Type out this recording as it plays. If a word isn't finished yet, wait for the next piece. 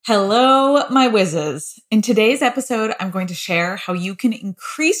Hello, my whizzes. In today's episode, I'm going to share how you can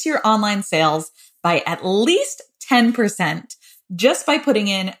increase your online sales by at least 10% just by putting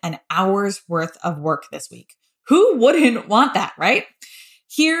in an hour's worth of work this week. Who wouldn't want that, right?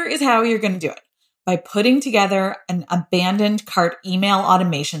 Here is how you're going to do it. By putting together an abandoned cart email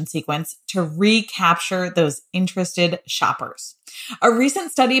automation sequence to recapture those interested shoppers. A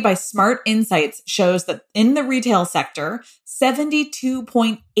recent study by Smart Insights shows that in the retail sector,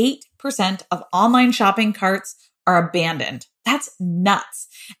 72.8% of online shopping carts are abandoned. That's nuts.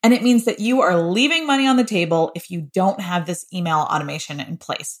 And it means that you are leaving money on the table if you don't have this email automation in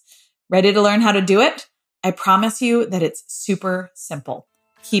place. Ready to learn how to do it? I promise you that it's super simple.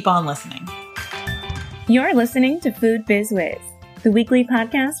 Keep on listening. You're listening to Food Biz Wiz, the weekly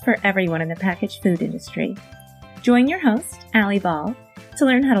podcast for everyone in the packaged food industry. Join your host, Ali Ball, to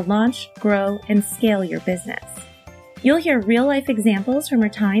learn how to launch, grow, and scale your business. You'll hear real-life examples from her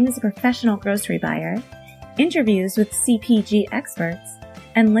time as a professional grocery buyer, interviews with CPG experts,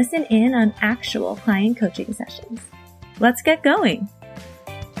 and listen in on actual client coaching sessions. Let's get going.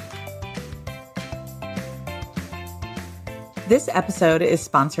 This episode is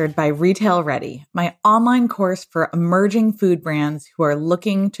sponsored by Retail Ready, my online course for emerging food brands who are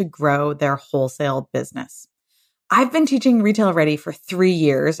looking to grow their wholesale business. I've been teaching Retail Ready for 3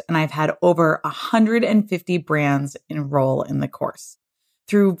 years, and I've had over 150 brands enroll in the course.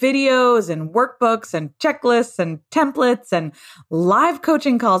 Through videos and workbooks and checklists and templates and live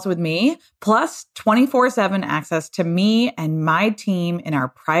coaching calls with me, plus 24/7 access to me and my team in our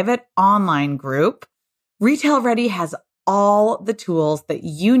private online group, Retail Ready has all the tools that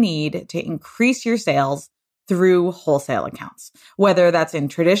you need to increase your sales through wholesale accounts, whether that's in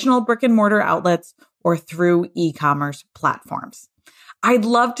traditional brick and mortar outlets or through e-commerce platforms. I'd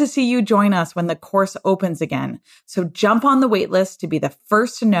love to see you join us when the course opens again. So jump on the waitlist to be the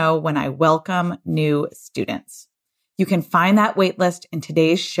first to know when I welcome new students. You can find that waitlist in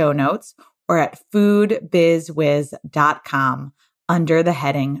today's show notes or at foodbizwiz.com under the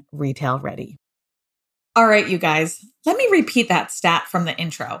heading Retail Ready. All right, you guys, let me repeat that stat from the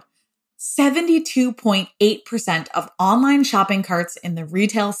intro. 72.8% of online shopping carts in the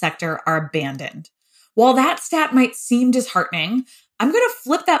retail sector are abandoned. While that stat might seem disheartening, I'm going to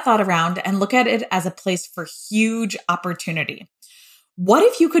flip that thought around and look at it as a place for huge opportunity. What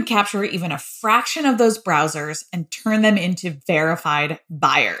if you could capture even a fraction of those browsers and turn them into verified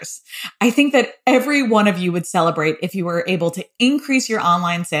buyers? I think that every one of you would celebrate if you were able to increase your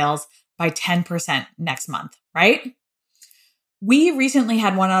online sales by 10% next month, right? We recently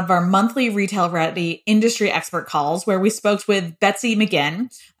had one of our monthly Retail Ready industry expert calls where we spoke with Betsy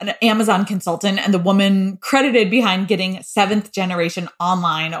McGinn, an Amazon consultant and the woman credited behind getting 7th generation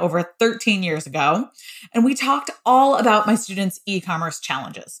online over 13 years ago. And we talked all about my students' e-commerce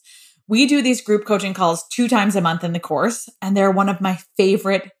challenges. We do these group coaching calls 2 times a month in the course, and they're one of my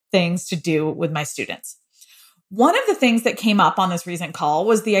favorite things to do with my students. One of the things that came up on this recent call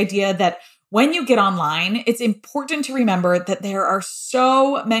was the idea that when you get online, it's important to remember that there are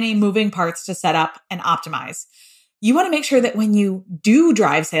so many moving parts to set up and optimize. You want to make sure that when you do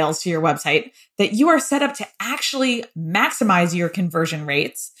drive sales to your website, that you are set up to actually maximize your conversion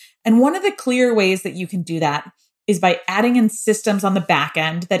rates. And one of the clear ways that you can do that is by adding in systems on the back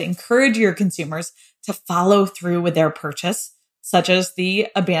end that encourage your consumers to follow through with their purchase, such as the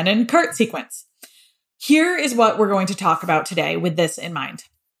abandoned cart sequence. Here is what we're going to talk about today with this in mind.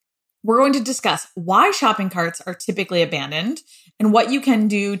 We're going to discuss why shopping carts are typically abandoned and what you can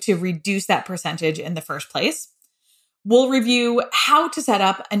do to reduce that percentage in the first place. We'll review how to set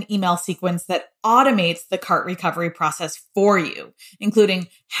up an email sequence that automates the cart recovery process for you, including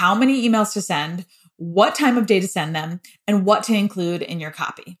how many emails to send, what time of day to send them, and what to include in your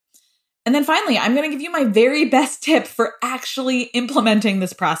copy. And then finally, I'm going to give you my very best tip for actually implementing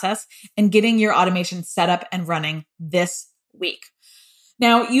this process and getting your automation set up and running this week.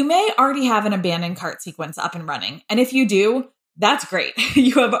 Now, you may already have an abandoned cart sequence up and running. And if you do, that's great.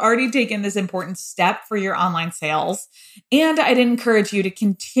 You have already taken this important step for your online sales. And I'd encourage you to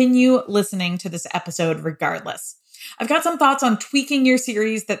continue listening to this episode regardless. I've got some thoughts on tweaking your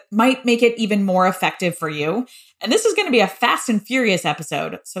series that might make it even more effective for you. And this is going to be a fast and furious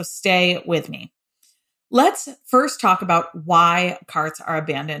episode, so stay with me. Let's first talk about why carts are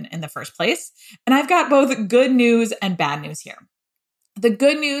abandoned in the first place. And I've got both good news and bad news here. The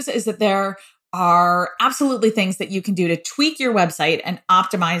good news is that there are absolutely things that you can do to tweak your website and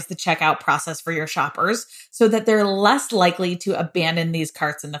optimize the checkout process for your shoppers so that they're less likely to abandon these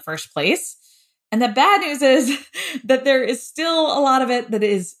carts in the first place. And the bad news is that there is still a lot of it that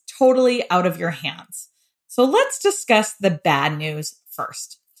is totally out of your hands. So let's discuss the bad news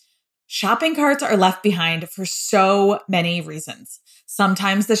first. Shopping carts are left behind for so many reasons.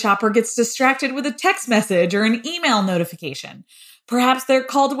 Sometimes the shopper gets distracted with a text message or an email notification. Perhaps they're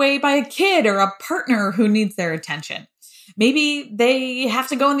called away by a kid or a partner who needs their attention. Maybe they have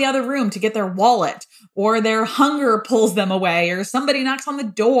to go in the other room to get their wallet, or their hunger pulls them away, or somebody knocks on the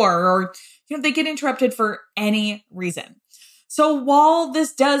door, or they get interrupted for any reason. So while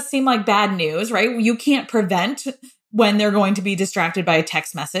this does seem like bad news, right? You can't prevent when they're going to be distracted by a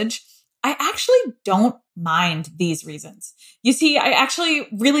text message. I actually don't mind these reasons. You see, I actually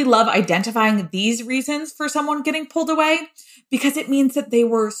really love identifying these reasons for someone getting pulled away because it means that they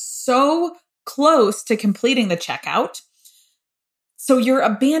were so close to completing the checkout. So your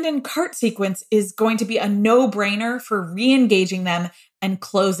abandoned cart sequence is going to be a no-brainer for re-engaging them and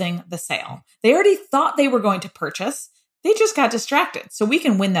closing the sale. They already thought they were going to purchase. They just got distracted, so we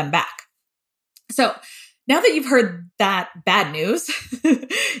can win them back. So now that you've heard that bad news,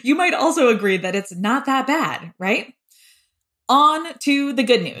 you might also agree that it's not that bad, right? On to the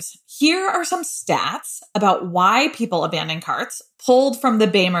good news. Here are some stats about why people abandon carts, pulled from the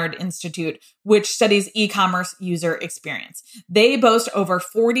Baymard Institute, which studies e-commerce user experience. They boast over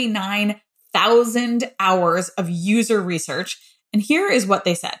 49,000 hours of user research, and here is what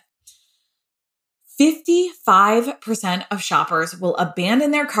they said. 55% of shoppers will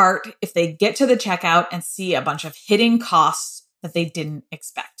abandon their cart if they get to the checkout and see a bunch of hidden costs that they didn't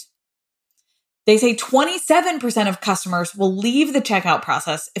expect. They say 27% of customers will leave the checkout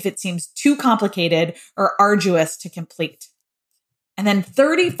process if it seems too complicated or arduous to complete. And then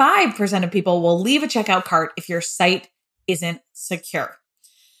 35% of people will leave a checkout cart if your site isn't secure.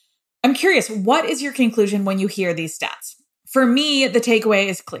 I'm curious, what is your conclusion when you hear these stats? For me, the takeaway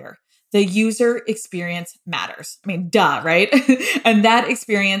is clear. The user experience matters. I mean, duh, right? And that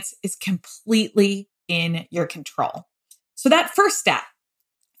experience is completely in your control. So that first stat,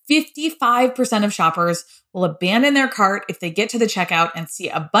 55% of shoppers will abandon their cart if they get to the checkout and see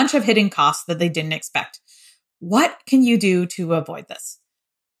a bunch of hidden costs that they didn't expect. What can you do to avoid this?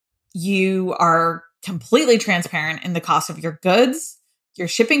 You are completely transparent in the cost of your goods, your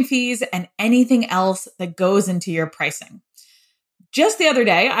shipping fees, and anything else that goes into your pricing. Just the other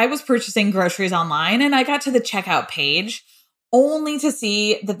day, I was purchasing groceries online and I got to the checkout page only to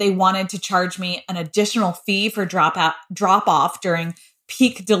see that they wanted to charge me an additional fee for drop off during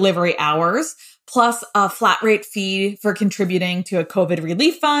peak delivery hours, plus a flat rate fee for contributing to a COVID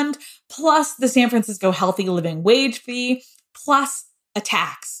relief fund, plus the San Francisco Healthy Living Wage fee, plus a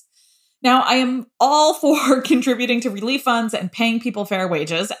tax. Now, I am all for contributing to relief funds and paying people fair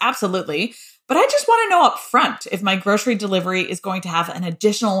wages, absolutely. But I just want to know up front if my grocery delivery is going to have an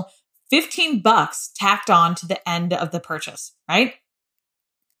additional $15 tacked on to the end of the purchase, right?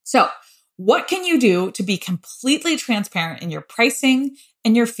 So what can you do to be completely transparent in your pricing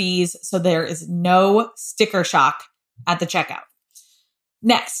and your fees so there is no sticker shock at the checkout?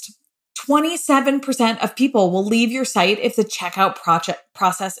 Next, 27% of people will leave your site if the checkout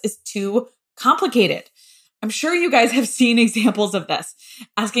process is too complicated. I'm sure you guys have seen examples of this,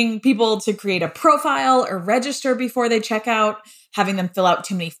 asking people to create a profile or register before they check out, having them fill out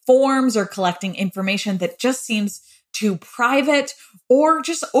too many forms, or collecting information that just seems too private, or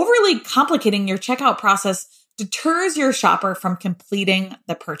just overly complicating your checkout process deters your shopper from completing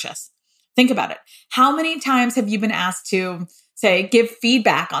the purchase. Think about it. How many times have you been asked to, say, give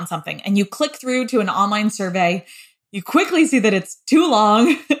feedback on something, and you click through to an online survey, you quickly see that it's too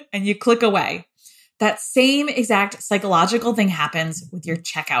long, and you click away? That same exact psychological thing happens with your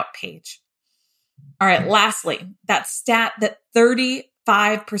checkout page. All right, lastly, that stat that 35%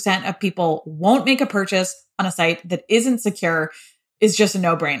 of people won't make a purchase on a site that isn't secure is just a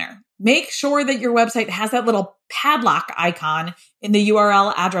no-brainer. Make sure that your website has that little padlock icon in the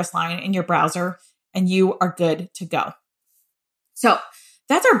URL address line in your browser, and you are good to go. So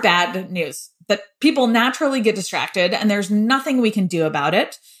that's our bad news, that people naturally get distracted and there's nothing we can do about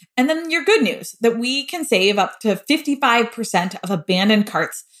it. And then your good news, that we can save up to 55% of abandoned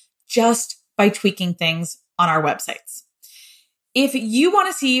carts just by tweaking things on our websites. If you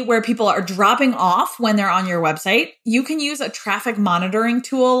want to see where people are dropping off when they're on your website, you can use a traffic monitoring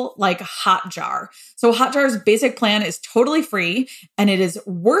tool like Hotjar. So Hotjar's basic plan is totally free, and it is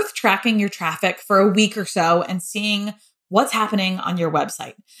worth tracking your traffic for a week or so and seeing what's happening on your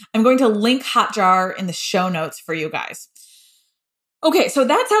website. I'm going to link Hotjar in the show notes for you guys. Okay, so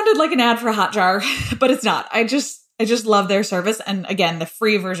that sounded like an ad for Hotjar, but it's not. I just love their service. And again, the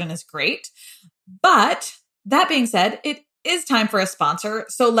free version is great. But that being said, it is time for a sponsor.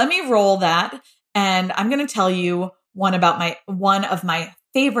 So let me roll that. And I'm going to tell you one of my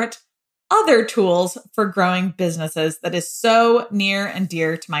favorite other tools for growing businesses that is so near and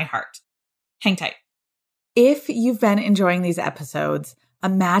dear to my heart. Hang tight. If you've been enjoying these episodes,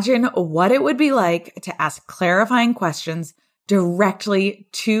 imagine what it would be like to ask clarifying questions directly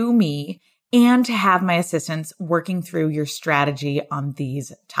to me and to have my assistants working through your strategy on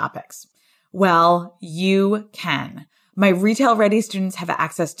these topics. Well, you can. My Retail Ready students have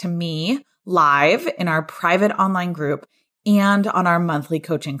access to me live in our private online group and on our monthly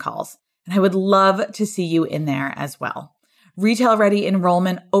coaching calls. And I would love to see you in there as well. Retail Ready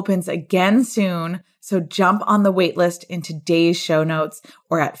enrollment opens again soon, so jump on the waitlist in today's show notes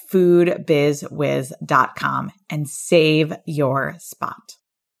or at foodbizwiz.com and save your spot.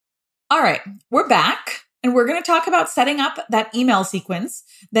 All right, we're back, and we're going to talk about setting up that email sequence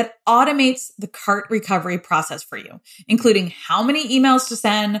that automates the cart recovery process for you, including how many emails to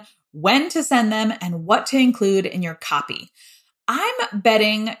send, when to send them, and what to include in your copy. I'm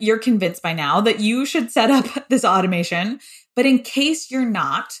betting you're convinced by now that you should set up this automation, but in case you're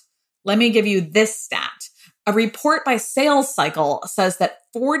not, let me give you this stat. A report by Sales Cycle says that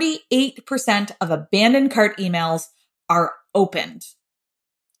 48% of abandoned cart emails are opened.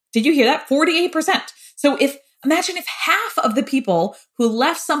 Did you hear that? 48%. So imagine if half of the people who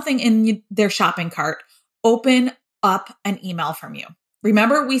left something in their shopping cart open up an email from you.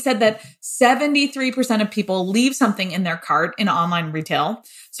 Remember, we said that 73% of people leave something in their cart in online retail.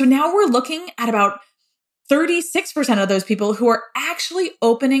 So now we're looking at about 36% of those people who are actually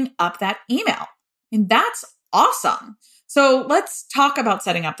opening up that email. And that's awesome. So let's talk about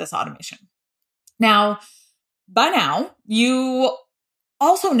setting up this automation. Now, by now, you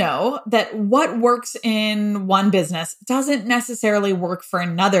also know that what works in one business doesn't necessarily work for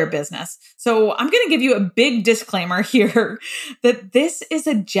another business. So I'm going to give you a big disclaimer here that this is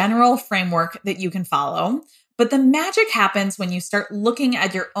a general framework that you can follow, but the magic happens when you start looking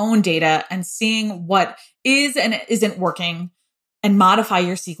at your own data and seeing what is and isn't working and modify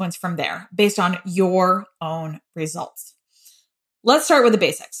your sequence from there based on your own results. Let's start with the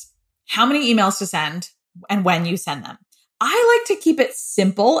basics. How many emails to send and when you send them. I like to keep it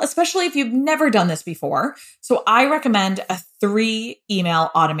simple, especially if you've never done this before. So I recommend a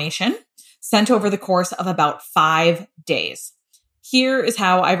 3-email automation sent over the course of about 5 days. Here is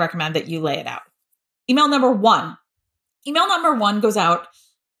how I recommend that you lay it out. Email number 1. Email number 1 goes out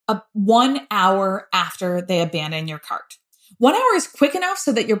 1 hour after they abandon your cart. 1 hour is quick enough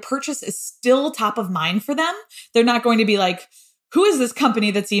so that your purchase is still top of mind for them. They're not going to be like, who is this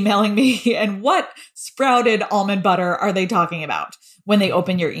company that's emailing me and what sprouted almond butter are they talking about when they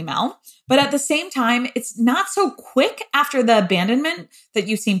open your email? But at the same time, it's not so quick after the abandonment that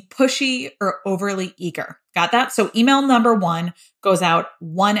you seem pushy or overly eager. Got that? So email number 1 goes out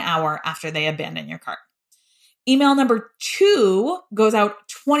 1 hour after they abandon your cart. Email number 2 goes out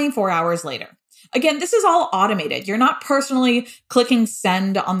 24 hours later. Again, this is all automated. You're not personally clicking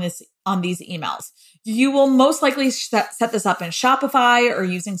send on these emails. You will most likely set this up in Shopify or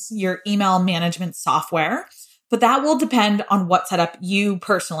using your email management software, but that will depend on what setup you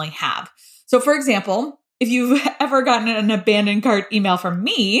personally have. So for example, if you've ever gotten an abandoned cart email from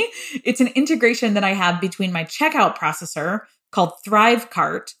me, it's an integration that I have between my checkout processor called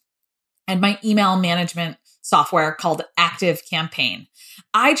ThriveCart and my email management software called ActiveCampaign.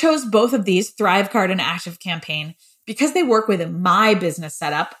 I chose both of these, ThriveCart and ActiveCampaign, because they work with my business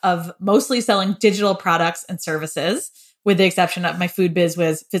setup of mostly selling digital products and services, with the exception of my Food Biz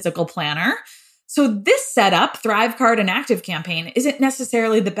Wiz physical planner. So this setup, ThriveCart and ActiveCampaign, isn't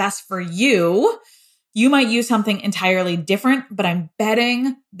necessarily the best for you. You might use something entirely different, but I'm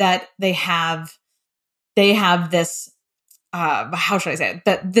betting that they have this, how should I say it?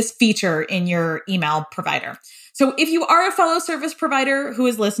 That this feature in your email provider. So if you are a fellow service provider who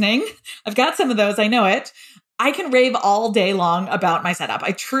is listening, I've got some of those, I know it. I can rave all day long about my setup.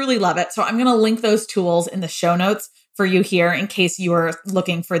 I truly love it. So I'm going to link those tools in the show notes for you here in case you are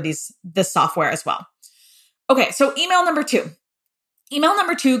looking for this software as well. Okay, so email number 2. Email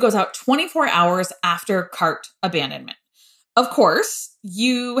number 2 goes out 24 hours after cart abandonment. Of course,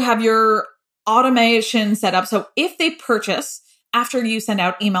 you have your automation set up. So if they purchase after you send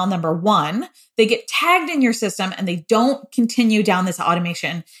out email number 1, they get tagged in your system and they don't continue down this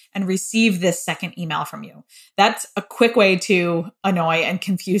automation and receive this second email from you. That's a quick way to annoy and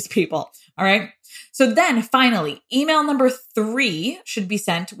confuse people. All right. So then finally, email number 3 should be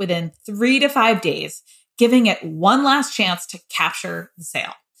sent within 3 to 5 days, giving it one last chance to capture the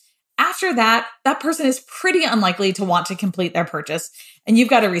sale. After that, that person is pretty unlikely to want to complete their purchase. And you've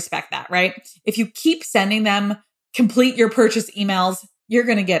got to respect that, right? If you keep sending them complete your purchase emails, you're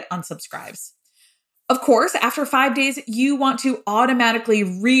going to get unsubscribes. Of course, after 5 days, you want to automatically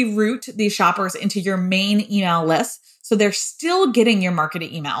reroute these shoppers into your main email list. So they're still getting your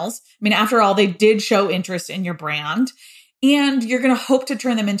marketing emails. I mean, after all, they did show interest in your brand, and you're going to hope to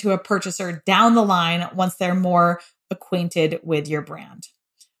turn them into a purchaser down the line once they're more acquainted with your brand.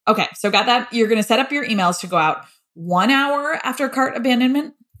 Okay, so got that? You're going to set up your emails to go out 1 hour after cart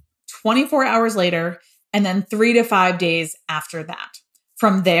abandonment, 24 hours later, and then 3 to 5 days after that.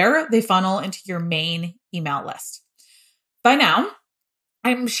 From there, they funnel into your main email list. By now,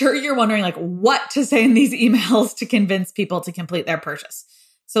 I'm sure you're wondering what to say in these emails to convince people to complete their purchase.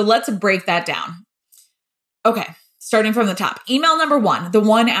 So let's break that down. Okay, starting from the top. Email number 1, the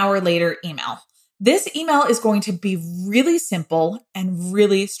 1 hour later email. This email is going to be really simple and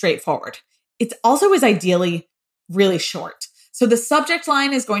really straightforward. It also is ideally really short. So the subject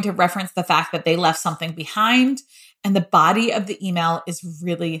line is going to reference the fact that they left something behind, and the body of the email is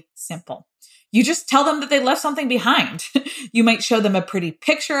really simple. You just tell them that they left something behind. You might show them a pretty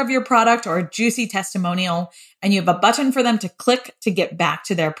picture of your product or a juicy testimonial, and you have a button for them to click to get back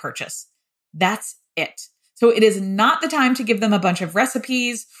to their purchase. That's it. So it is not the time to give them a bunch of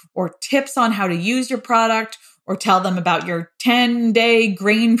recipes or tips on how to use your product or tell them about your 10-day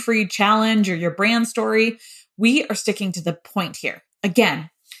grain-free challenge or your brand story. We are sticking to the point here. Again,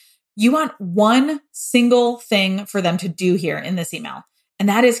 you want one single thing for them to do here in this email, and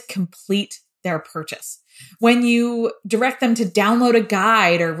that is complete their purchase. When you direct them to download a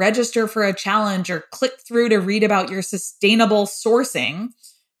guide or register for a challenge or click through to read about your sustainable sourcing,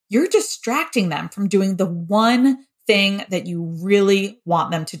 you're distracting them from doing the one thing that you really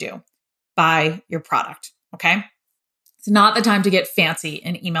want them to do: buy your product. Okay? It's not the time to get fancy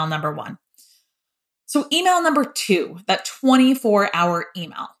in email number 1. So email number 2, that 24-hour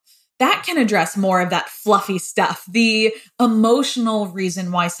email, that can address more of that fluffy stuff, the emotional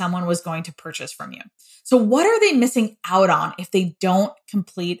reason why someone was going to purchase from you. So what are they missing out on if they don't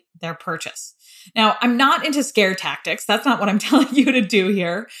complete their purchase? Now, I'm not into scare tactics. That's not what I'm telling you to do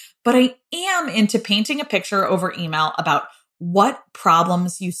here, but I am into painting a picture over email about what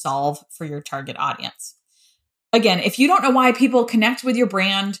problems you solve for your target audience. Again, if you don't know why people connect with your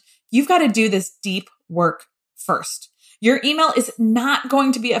brand, you've got to do this deep work first. Your email is not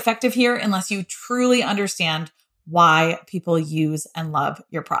going to be effective here unless you truly understand why people use and love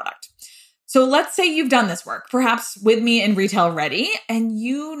your product. So let's say you've done this work, perhaps with me in Retail Ready, and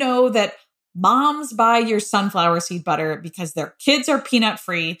you know that moms buy your sunflower seed butter because their kids are peanut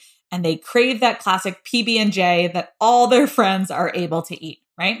free and they crave that classic PB&J that all their friends are able to eat,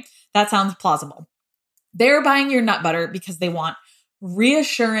 right? That sounds plausible. They're buying your nut butter because they want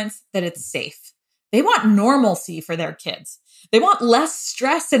reassurance that it's safe. They want normalcy for their kids. They want less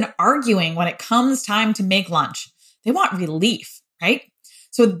stress and arguing when it comes time to make lunch. They want relief, right?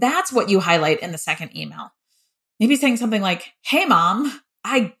 So that's what you highlight in the second email. Maybe saying something like, "Hey mom,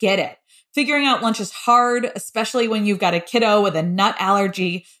 I get it. Figuring out lunch is hard, especially when you've got a kiddo with a nut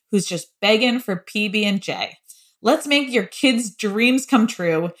allergy who's just begging for PB&J. Let's make your kids' dreams come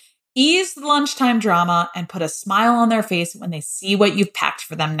true, ease the lunchtime drama, and put a smile on their face when they see what you've packed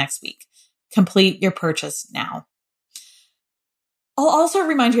for them next week. Complete your purchase now." I'll also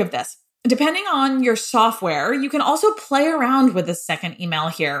remind you of this. Depending on your software, you can also play around with the second email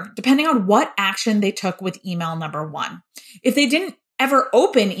here, depending on what action they took with email number 1. If they didn't ever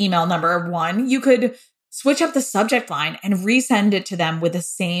open email number 1, you could switch up the subject line and resend it to them with the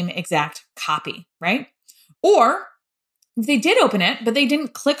same exact copy, right? Or if they did open it, but they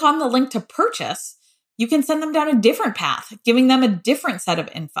didn't click on the link to purchase, you can send them down a different path, giving them a different set of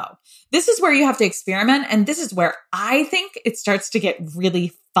info. This is where you have to experiment, and this is where I think it starts to get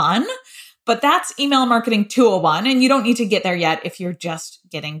really fun. But that's email marketing 201, and you don't need to get there yet if you're just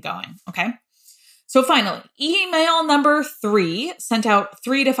getting going, okay? So finally, email number 3 sent out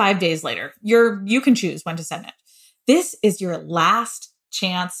 3 to 5 days later. You can choose when to send it. This is your last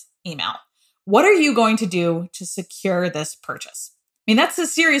chance email. What are you going to do to secure this purchase? I mean, that's a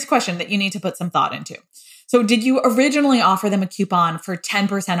serious question that you need to put some thought into. So did you originally offer them a coupon for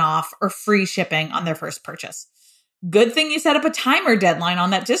 10% off or free shipping on their first purchase? Good thing you set up a timer deadline on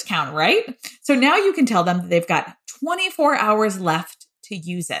that discount, right? So now you can tell them that they've got 24 hours left to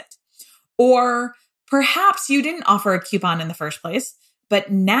use it. Or perhaps you didn't offer a coupon in the first place,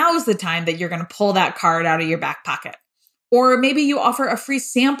 but now's the time that you're going to pull that card out of your back pocket. Or maybe you offer a free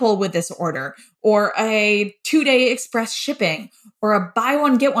sample with this order, or a 2-day express shipping, or a buy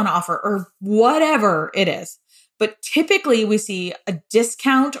one, get one offer, or whatever it is. But typically we see a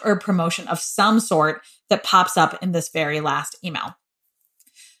discount or promotion of some sort that pops up in this very last email.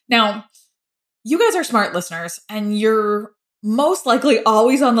 Now, you guys are smart listeners, and you're most likely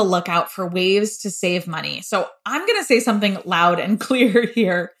always on the lookout for ways to save money. So I'm going to say something loud and clear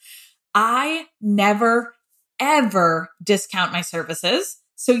here. I never, ever discount my services.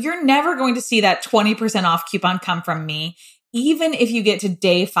 So you're never going to see that 20% off coupon come from me, even if you get to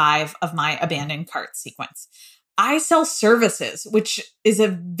day 5 of my abandoned cart sequence. I sell services, which is a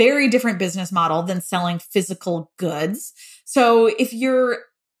very different business model than selling physical goods. So if you're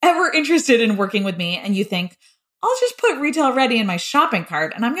ever interested in working with me and you think, I'll just put Retail Ready in my shopping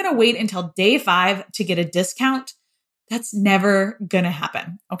cart and I'm going to wait until day 5 to get a discount, that's never going to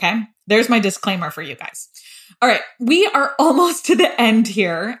happen. Okay. There's my disclaimer for you guys. All right. We are almost to the end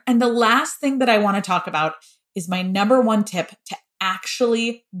here. And the last thing that I want to talk about is my number 1 tip to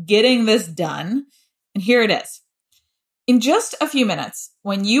actually getting this done. And here it is. In just a few minutes,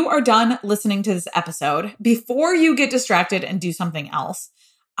 when you are done listening to this episode, before you get distracted and do something else,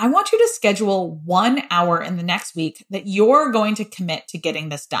 I want you to schedule 1 hour in the next week that you're going to commit to getting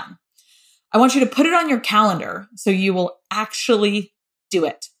this done. I want you to put it on your calendar so you will actually do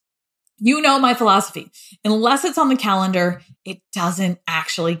it. You know my philosophy. Unless it's on the calendar, it doesn't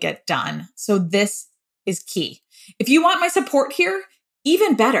actually get done. So this is key. If you want my support here,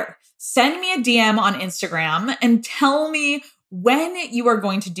 even better. Send me a DM on Instagram and tell me when you are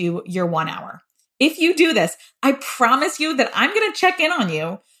going to do your 1 hour. If you do this, I promise you that I'm going to check in on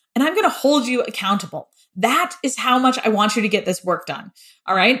you and I'm going to hold you accountable. That is how much I want you to get this work done.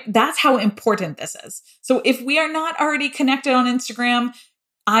 All right. That's how important this is. So if we are not already connected on Instagram,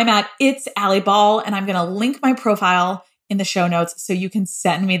 I'm at It's Allie Ball and I'm going to link my profile in the show notes so you can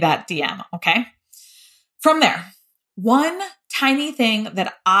send me that DM. Okay. From there, one tiny thing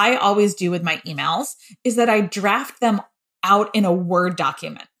that I always do with my emails is that I draft them out in a Word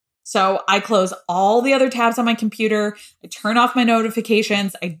document. So I close all the other tabs on my computer. I turn off my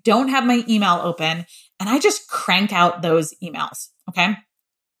notifications. I don't have my email open and I just crank out those emails. Okay.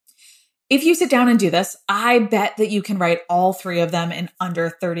 If you sit down and do this, I bet that you can write all 3 of them in under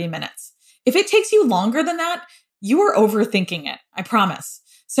 30 minutes. If it takes you longer than that, you are overthinking it. I promise.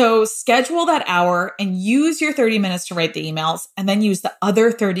 So schedule that hour and use your 30 minutes to write the emails and then use the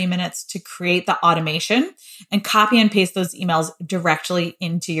other 30 minutes to create the automation and copy and paste those emails directly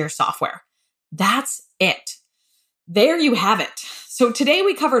into your software. That's it. There you have it. So today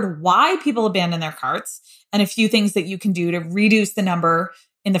we covered why people abandon their carts and a few things that you can do to reduce the number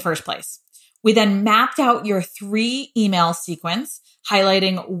in the first place. We then mapped out your 3 email sequence,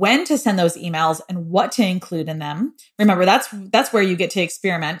 highlighting when to send those emails and what to include in them. Remember, that's where you get to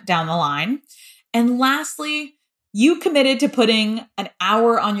experiment down the line. And lastly, you committed to putting an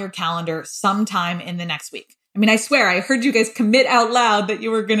hour on your calendar sometime in the next week. I mean, I swear, I heard you guys commit out loud that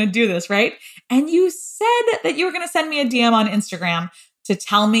you were going to do this, right? And you said that you were going to send me a DM on Instagram to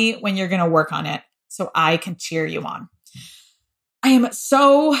tell me when you're going to work on it so I can cheer you on. I am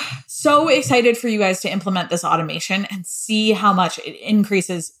so excited for you guys to implement this automation and see how much it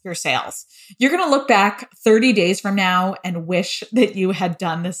increases your sales. You're going to look back 30 days from now and wish that you had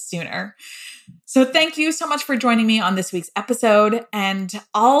done this sooner. So thank you so much for joining me on this week's episode. And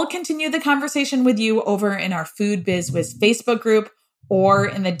I'll continue the conversation with you over in our Food Biz Wiz Facebook group or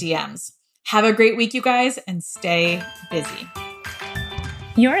in the DMs. Have a great week, you guys, and stay busy.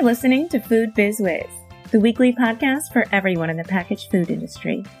 You're listening to Food Biz Wiz, the weekly podcast for everyone in the packaged food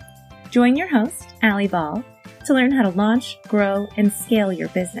industry. Join your host, Allie Ball, to learn how to launch, grow, and scale your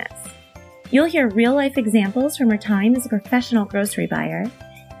business. You'll hear real-life examples from her time as a professional grocery buyer,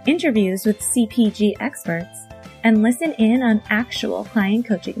 interviews with CPG experts, and listen in on actual client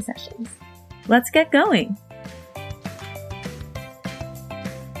coaching sessions. Let's get going.